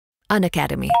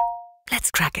Unacademy. Let's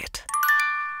crack it.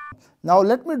 Now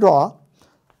let me draw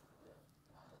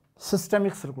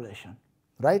systemic circulation,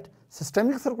 right?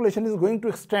 Systemic circulation is going to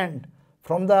extend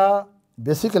from the,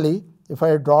 basically, if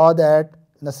I draw that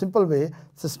in a simple way,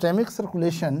 systemic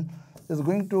circulation is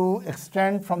going to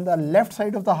extend from the left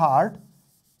side of the heart,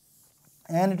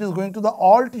 and it is going to the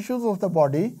all tissues of the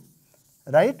body,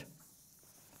 right?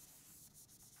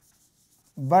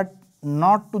 But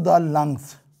not to the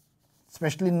lungs,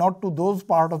 especially not to those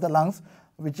part of the lungs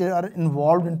which are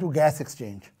involved into gas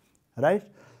exchange, right?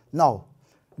 Now,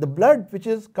 the blood which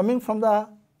is coming from the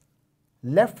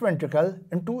left ventricle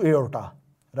into aorta,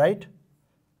 right?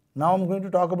 Now I'm going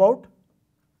to talk about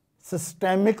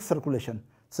systemic circulation.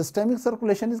 Systemic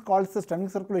circulation is called systemic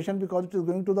circulation because it is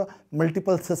going to the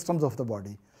multiple systems of the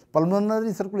body.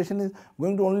 Pulmonary circulation is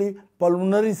going to only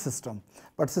pulmonary system,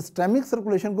 but systemic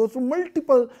circulation goes to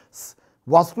multiple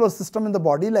vascular system in the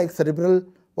body, like cerebral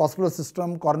vascular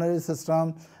system, coronary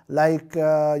system, like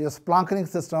your splanchnic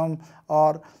system,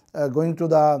 or going to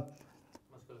the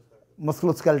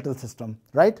musculoskeletal system,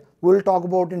 right? We will talk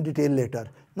about in detail later.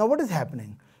 Now what is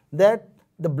happening? That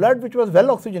the blood which was well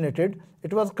oxygenated,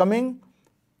 it was coming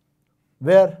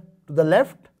where? To the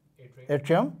left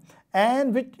atrium,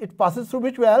 and which it passes through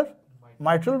which valve?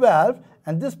 Mitral valve,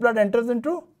 and this blood enters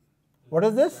into, what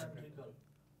is this?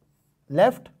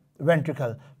 Left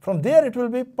ventricle. From there it will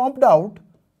be pumped out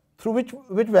through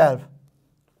which valve?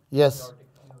 Yes,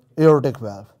 aortic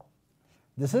valve.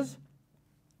 This is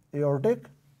aortic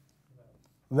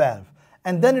valve,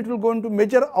 and then it will go into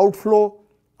major outflow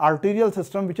arterial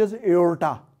system, which is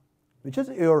aorta,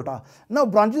 Now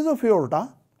branches of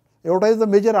aorta is the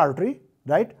major artery,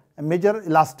 right? A major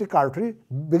elastic artery,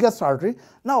 biggest artery.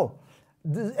 Now,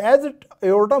 as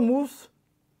aorta moves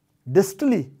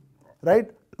distally,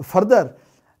 right, further,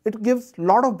 it gives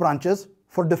lot of branches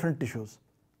for different tissues,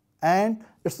 and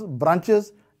its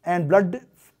branches and blood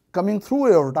coming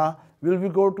through aorta will be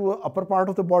go to upper part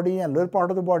of the body and lower part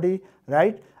of the body,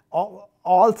 right?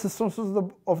 All systems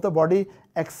of the body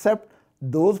except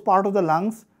those part of the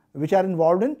lungs which are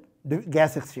involved in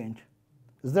gas exchange.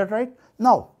 Is that right?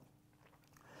 Now,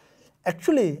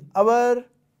 actually our,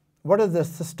 what is this?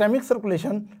 Systemic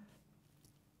circulation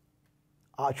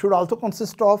should also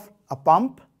consist of a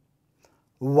pump,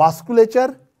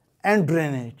 vasculature and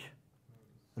drainage,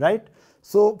 right?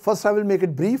 So first I will make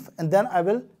it brief and then I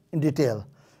will in detail.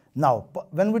 Now,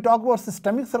 when we talk about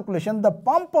systemic circulation, the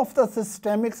pump of the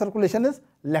systemic circulation is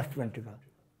left ventricle.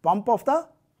 Pump of the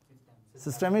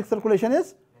systemic circulation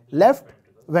is left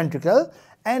ventricle,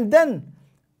 and then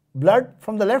blood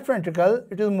from the left ventricle,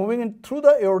 it is moving in through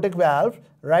the aortic valve,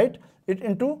 right? It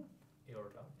into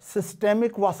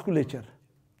systemic vasculature.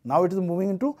 Now it is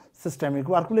moving into systemic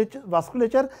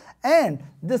vasculature, and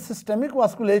this systemic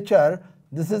vasculature,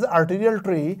 this is arterial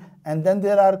tree, and then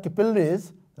there are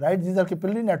capillaries, right? These are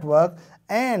capillary network,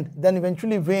 and then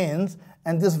eventually veins,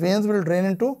 and these veins will drain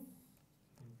into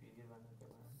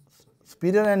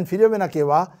superior and inferior vena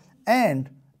cava, and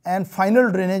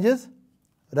final drainage is,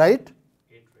 right?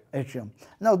 Atrium.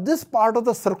 Now this part of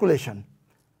the circulation,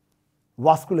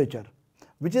 vasculature,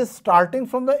 which is starting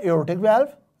from the aortic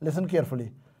valve, listen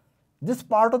carefully. This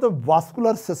part of the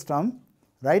vascular system,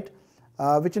 right,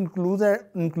 which includes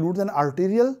an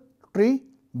arterial tree,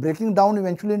 breaking down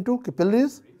eventually into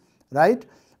capillaries, right,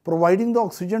 providing the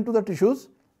oxygen to the tissues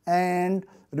and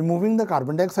removing the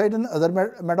carbon dioxide and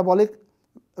other metabolic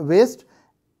waste,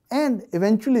 and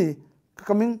eventually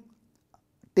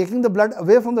taking the blood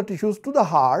away from the tissues to the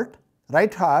heart,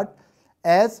 right heart,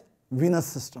 as venous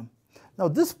system. Now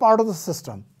this part of the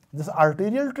system, this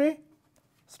arterial tree,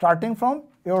 starting from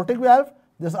aortic valve,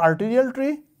 this arterial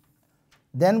tree,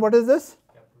 then what is this?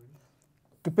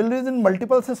 Capillaries in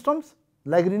multiple systems,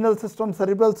 like renal system,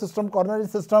 cerebral system, coronary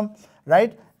system,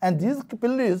 right? And these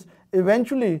capillaries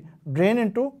eventually drain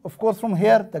into, of course from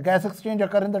here, the gas exchange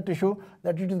occur in the tissue,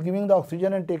 that it is giving the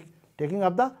oxygen and taking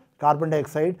up the carbon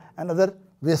dioxide and other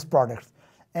waste products.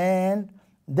 And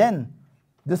then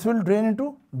this will drain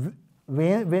into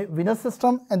venous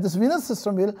system, and this venous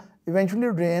system will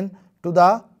eventually drain to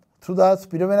the through the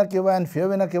superior vena cava and inferior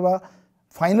vena cava,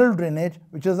 final drainage,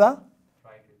 which is a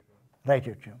right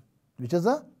atrium,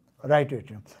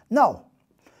 Now,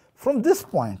 from this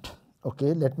point,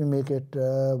 okay, let me make it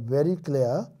very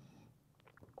clear.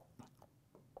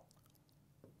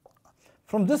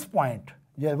 From this point,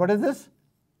 yeah, what is this?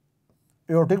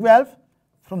 Aortic valve.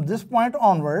 From this point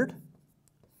onward,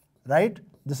 right,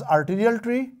 this arterial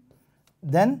tree,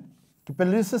 then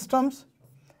capillary systems,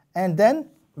 and then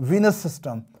venous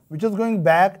system, which is going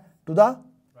back to the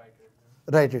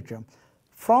right atrium.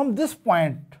 From this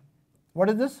point, what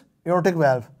is this? Aortic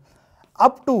valve.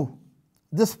 up to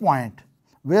this point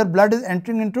where blood is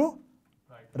entering into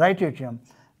right atrium.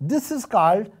 This is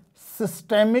called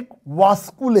systemic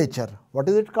vasculature. What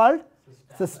is it called?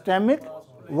 Systemic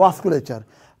vasculature.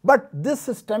 But this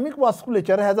systemic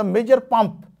vasculature has a major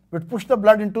pump which pushes the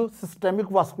blood into systemic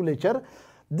vasculature.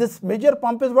 This major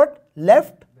pump is what?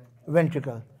 Left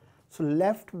ventricle. So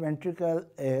left ventricle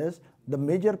is the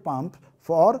major pump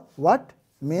for what?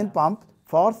 Main pump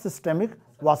for systemic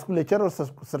vasculature or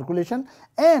circulation,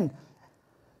 and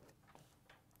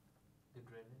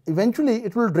eventually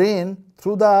it will drain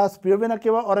through the superior vena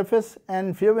cava orifice and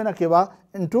inferior vena cava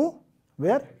into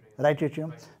where? Right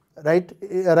atrium. Right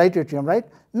atrium, right?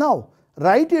 Now,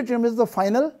 right atrium is the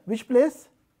final, which place?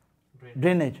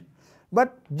 Drainage.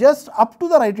 But just up to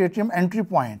the right atrium entry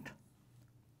point,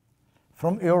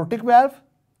 from aortic valve,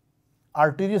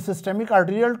 systemic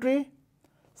arterial tree,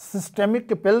 systemic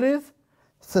capillaries,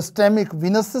 systemic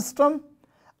venous system,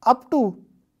 up to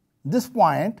this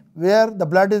point where the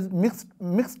blood is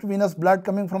mixed venous blood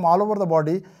coming from all over the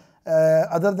body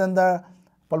other than the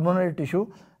pulmonary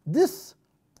tissue. This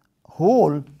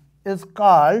whole is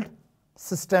called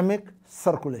systemic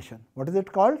circulation. What is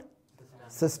it called?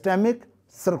 Systemic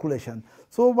circulation.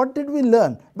 So what did we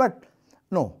learn? But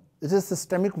no, it is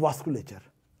systemic vasculature.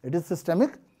 It is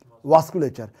systemic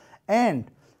vasculature. And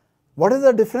what is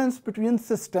the difference between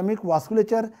systemic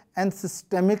vasculature and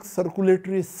systemic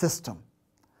circulatory system?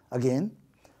 Again,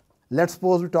 let's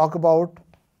suppose we talk about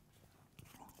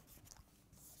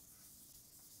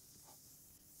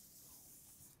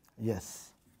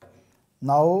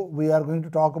now we are going to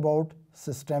talk about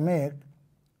systemic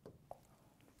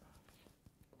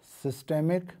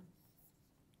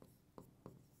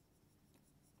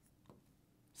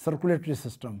circulatory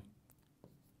system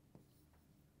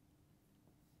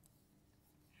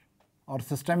or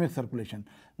systemic circulation.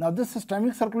 Now this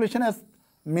systemic circulation has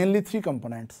mainly three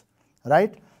components,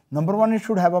 right? Number one, it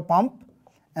should have a pump,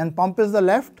 and pump is the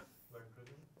left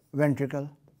ventricle,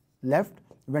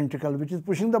 which is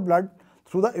pushing the blood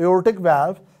through the aortic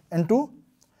valve into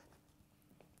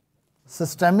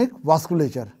systemic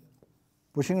vasculature,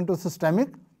 pushing into systemic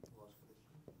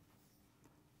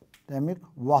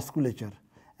vasculature.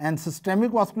 And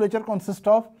systemic vasculature consists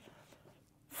of,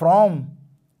 from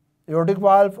aortic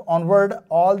valve onward,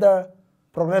 all the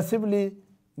progressively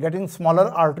getting smaller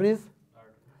arteries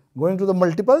going to the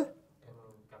multiple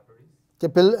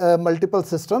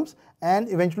systems and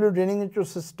eventually draining into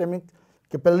systemic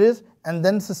capillaries and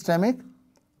then systemic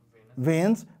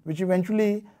veins, which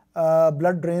eventually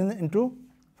blood drains into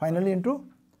finally into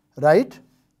right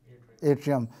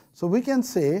atrium. So we can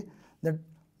say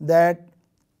that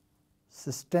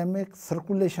systemic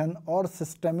circulation or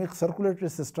systemic circulatory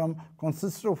system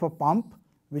consists of a pump,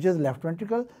 which is left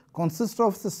ventricle, consists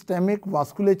of systemic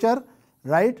vasculature,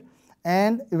 right,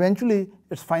 and eventually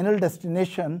its final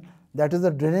destination, that is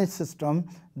the drainage system,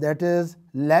 that is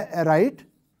right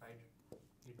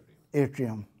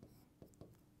atrium.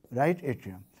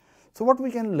 So what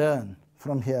we can learn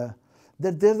from here,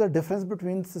 that there is a difference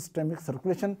between systemic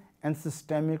circulation and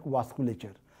systemic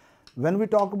vasculature. When we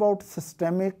talk about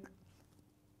systemic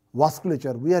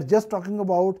vasculature, we are just talking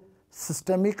about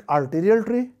systemic arterial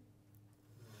tree,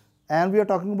 and we are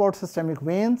talking about systemic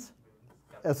veins,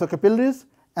 so capillaries,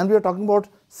 and we are talking about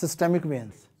systemic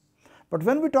veins. But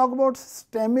when we talk about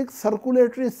systemic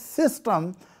circulatory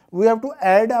system, we have to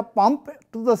add a pump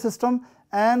to the system,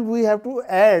 and we have to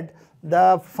add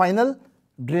the final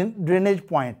drainage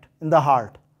point in the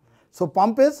heart. So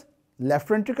pump is left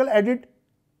ventricle added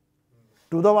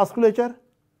to the vasculature,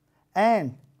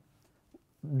 and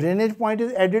drainage point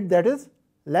is added, that is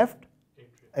left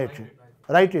atrium,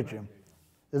 right atrium.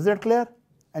 Is that clear?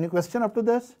 Any question up to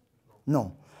this?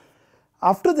 No.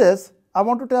 After this, I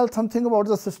want to tell something about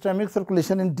the systemic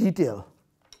circulation in detail,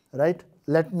 right?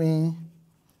 Let me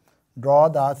draw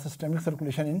the systemic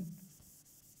circulation in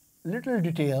little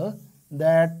detail,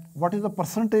 that what is the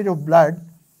percentage of blood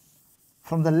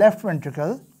from the left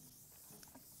ventricle,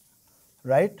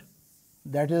 right?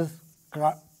 That is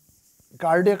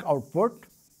cardiac output,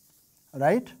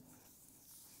 right?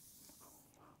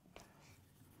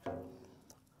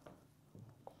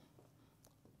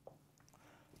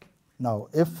 Now,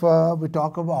 if we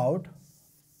talk about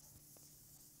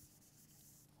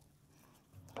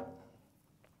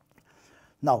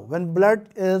when blood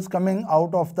is coming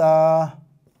out of the,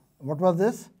 what was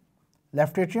this?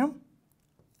 Left atrium,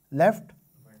 left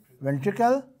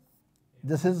ventricle.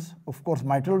 This is, of course,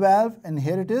 mitral valve, and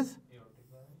here it is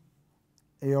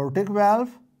aortic valve,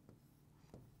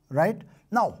 right?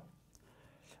 Now,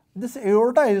 this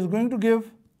aorta is going to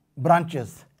give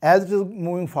branches as it is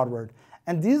moving forward,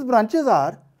 and these branches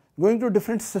are going to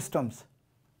different systems.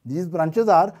 These branches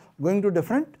are going to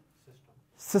different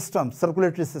systems,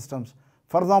 circulatory systems.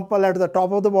 For example, at the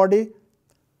top of the body,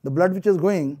 the blood which is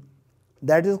going,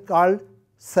 that is called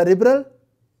cerebral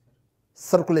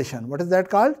circulation. What is that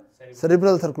called?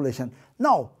 Cerebral circulation.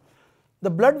 Now, the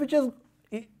blood which is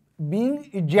being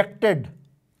ejected,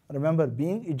 remember,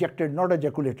 being ejected, not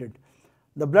ejaculated.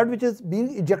 The blood which is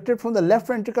being ejected from the left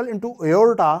ventricle into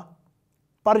aorta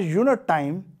per unit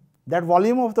time, that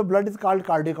volume of the blood is called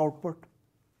cardiac output,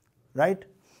 right?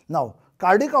 Now,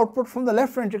 cardiac output from the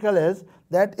left ventricle is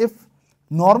that if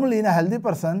normally in a healthy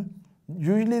person,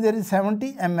 usually there is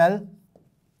 70 ml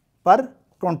per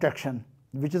contraction,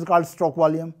 which is called stroke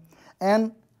volume,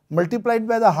 and multiplied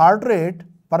by the heart rate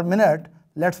per minute,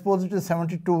 let's suppose it is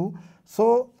 72.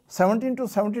 So 17 to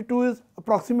 72 is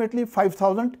approximately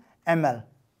 5000 ml.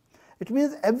 It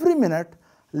means every minute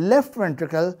left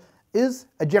ventricle is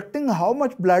ejecting how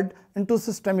much blood into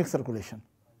systemic circulation,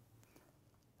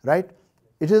 right?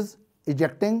 It is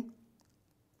ejecting,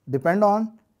 depend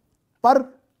on per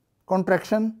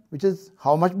contraction, which is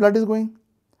how much blood is going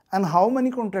and how many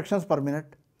contractions per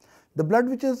minute. The blood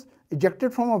which is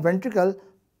ejected from a ventricle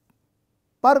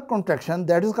per contraction,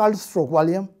 that is called stroke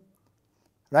volume,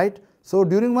 right? So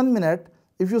during 1 minute,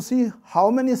 if you see how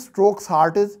many strokes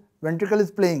ventricle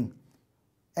is playing,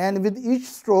 and with each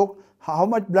stroke how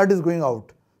much blood is going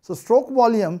out. So stroke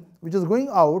volume which is going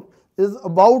out is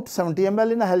about 70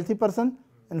 ml in a healthy person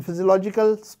in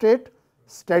physiological state,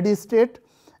 steady state,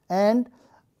 and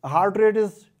heart rate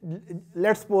is,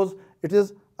 let's suppose it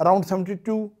is around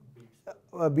 72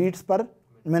 beats per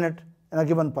minute in a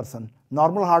given person.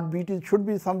 Normal heartbeat should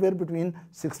be somewhere between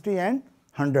 60 and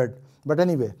 100. But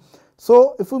anyway,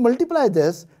 so if we multiply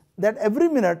this, that every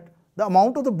minute the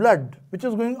amount of the blood which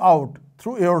is going out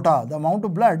through aorta, the amount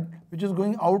of blood which is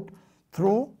going out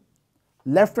through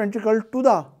left ventricle to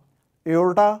the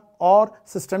aorta or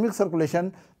systemic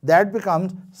circulation, that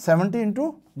becomes 70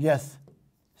 into, yes,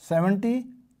 70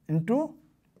 into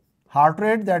heart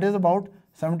rate, that is about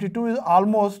 72 is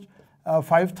almost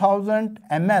 5000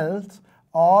 ml,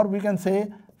 or we can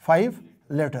say 5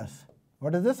 liters.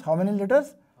 What is this? How many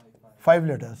liters? 5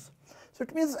 liters. So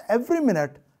it means every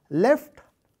minute left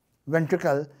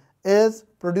ventricle is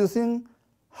producing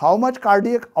how much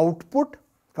cardiac output?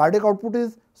 Cardiac output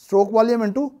is stroke volume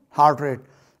into heart rate,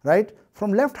 right?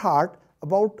 From left heart,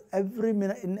 about every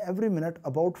minute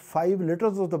about 5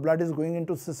 liters of the blood is going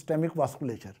into systemic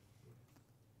vasculature,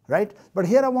 right? But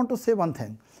here I want to say one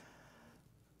thing,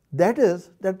 that is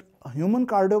that human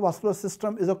cardiovascular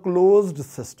system is a closed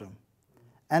system,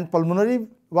 and pulmonary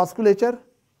vasculature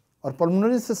or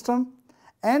pulmonary system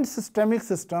and systemic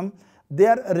system, they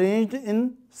are arranged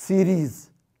in series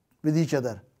with each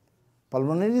other.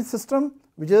 Pulmonary system,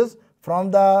 which is from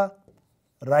the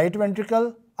right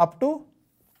ventricle up to,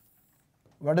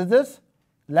 what is this?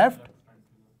 Left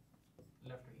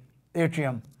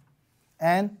atrium.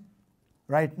 And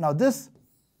right now this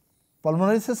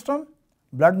pulmonary system,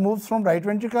 blood moves from right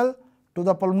ventricle to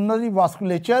the pulmonary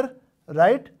vasculature,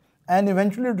 right, and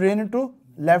eventually drain into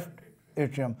left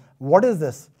atrium. What is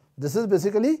this? This is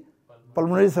basically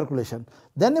pulmonary circulation.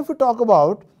 Then if we talk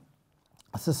about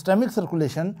systemic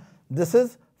circulation, this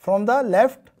is from the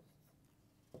left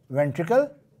ventricle,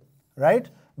 right?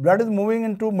 Blood is moving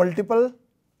into multiple,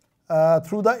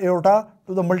 through the aorta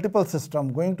to the multiple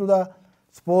system, going to the,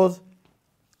 suppose,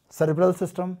 cerebral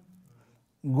system,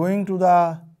 going to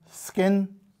the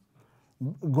skin,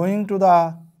 going to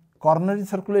the coronary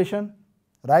circulation,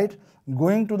 right?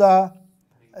 Going to the,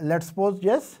 let's suppose,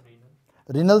 yes,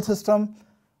 renal system,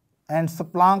 and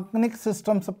splanchnic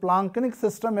system. Splanchnic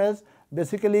system is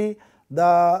basically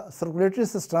the circulatory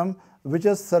system which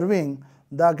is serving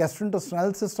the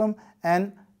gastrointestinal system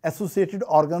and associated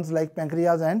organs like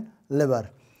pancreas and liver.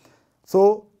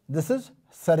 So this is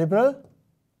cerebral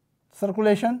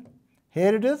circulation.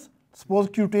 Here it is, suppose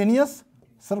cutaneous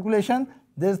circulation.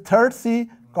 There is third C,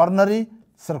 coronary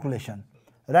circulation,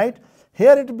 right?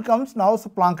 Here it becomes now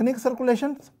splanchnic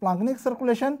circulation,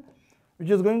 which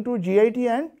is going to GIT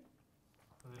and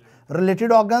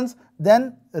related organs,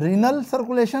 then renal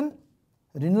circulation,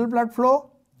 renal blood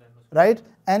flow, right,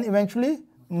 and eventually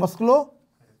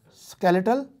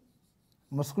musculoskeletal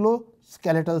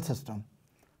system,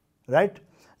 right.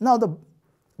 Now the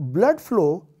blood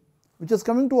flow which is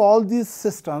coming to all these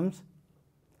systems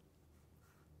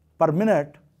per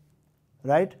minute,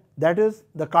 right, that is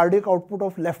the cardiac output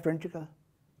of left ventricle,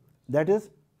 that is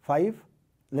 5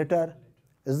 liter,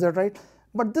 is that right?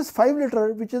 But this 5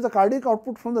 liter, which is the cardiac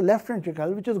output from the left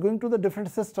ventricle, which is going to the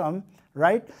different system,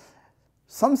 right?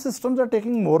 Some systems are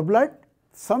taking more blood,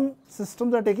 some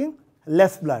systems are taking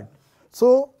less blood.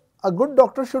 So a good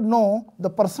doctor should know the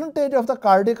percentage of the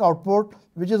cardiac output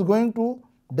which is going to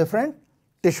different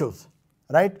tissues,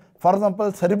 right? For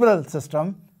example, cerebral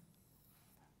system,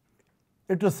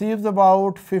 it receives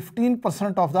about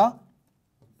 15% of the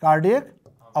cardiac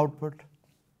output,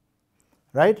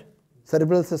 right?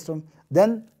 Cerebral system.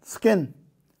 Then skin,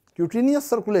 cutaneous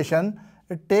circulation,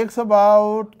 it takes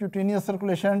about, cutaneous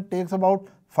circulation takes about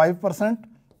 5%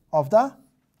 of the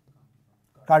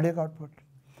cardiac output.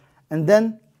 And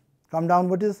then come down,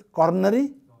 what is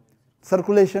coronary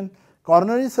circulation?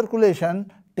 Coronary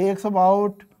circulation takes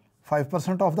about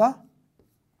 5% of the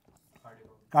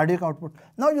cardiac output.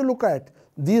 Now you look at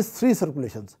these three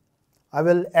circulations. I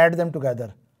will add them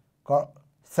together.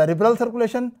 Cerebral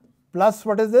circulation plus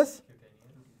what is this?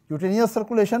 Cutaneous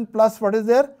circulation plus what is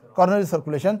there? Coronary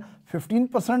circulation.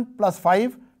 15% plus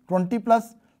 5, 20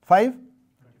 plus 5,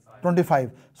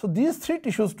 25. So these three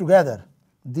tissues together,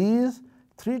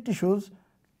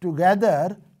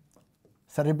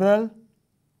 cerebral,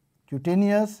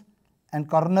 cutaneous and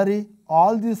coronary,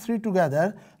 all these three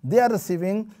together, they are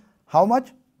receiving how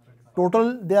much?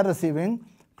 Total they are receiving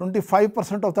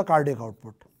 25% of the cardiac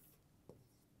output.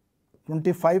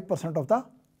 25% of the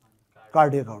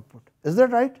cardiac output. Is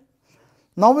that right?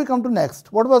 Now we come to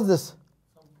next. What was this?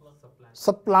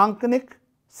 Subplanchnic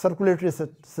circulatory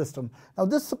system. Now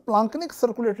this subplanchnic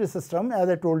circulatory system, as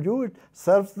I told you, it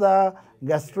serves the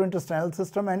gastrointestinal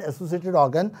system and associated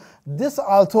organ. This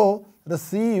also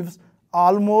receives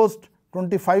almost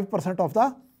 25% of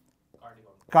the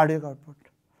cardiac output.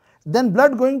 Then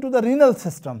blood going to the renal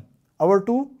system, our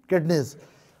two kidneys,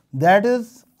 that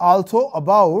is also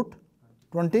about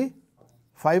 25%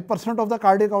 of the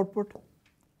cardiac output,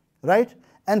 right?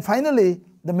 And finally,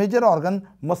 the major organ,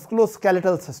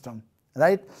 musculoskeletal system,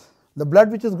 right? The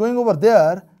blood which is going over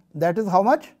there, that is how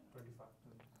much?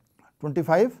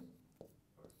 25%.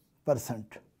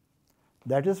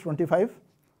 That is 25%,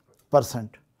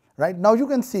 right? Now you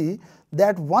can see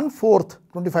that 1/4,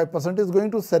 25% is going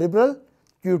to cerebral,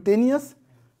 cutaneous,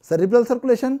 cerebral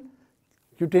circulation,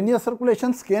 cutaneous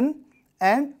circulation, skin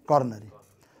and coronary.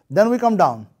 Then we come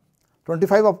down,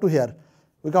 25 up to here,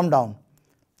 we come down.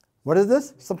 What is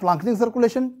this? Subplanchnic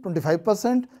circulation,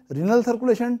 25%, renal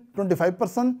circulation,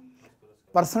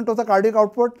 25% of the cardiac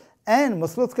output, and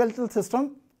musculoskeletal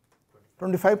system,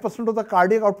 25% of the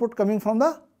cardiac output coming from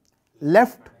the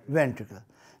left ventricle.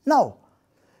 Now,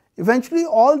 eventually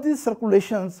all these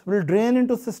circulations will drain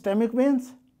into systemic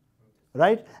veins,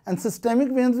 right? And systemic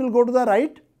veins will go to the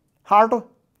right heart.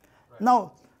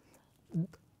 Now,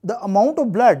 the amount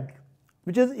of blood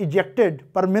which is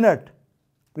ejected per minute,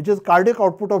 which is cardiac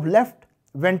output of left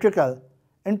ventricle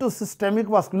into systemic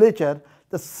vasculature,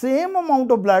 the same amount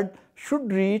of blood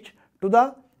should reach to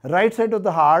the right side of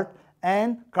the heart,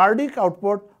 and cardiac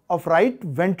output of right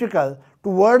ventricle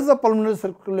towards the pulmonary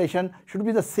circulation should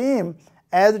be the same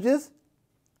as it is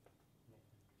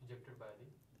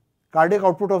cardiac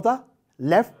output of the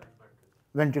left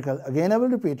ventricle. Again I will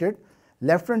repeat it.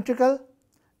 Left ventricle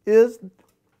is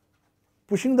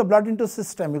pushing the blood into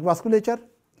systemic vasculature,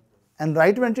 and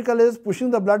right ventricle is pushing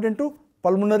the blood into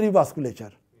pulmonary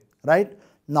vasculature, right?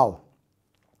 Now,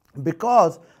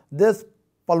 because this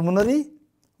pulmonary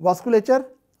vasculature,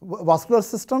 vascular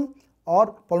system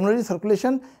or pulmonary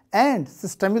circulation and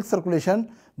systemic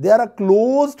circulation, they are a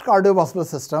closed cardiovascular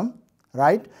system,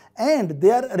 right? And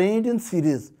they are arranged in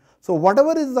series. So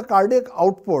whatever is the cardiac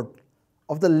output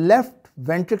of the left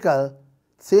ventricle,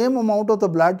 same amount of the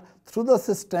blood through the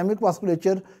systemic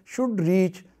vasculature should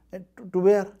reach to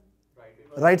where?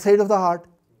 Right side of the heart.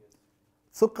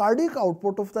 So cardiac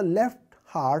output of the left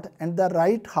heart and the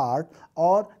right heart,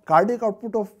 or cardiac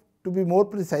output of, to be more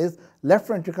precise, left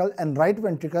ventricle and right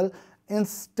ventricle in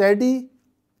steady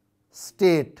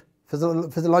state,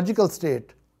 physiological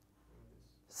state,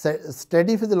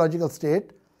 steady physiological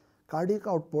state, cardiac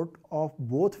output of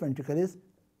both ventricles is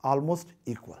almost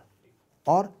equal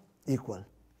or equal.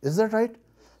 Is that right?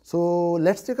 So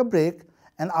let's take a break,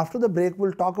 and after the break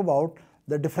we'll talk about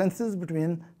the differences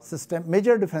between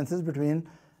major differences between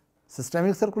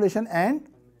systemic circulation and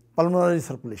pulmonary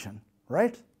circulation,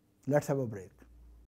 right? Let's have a break.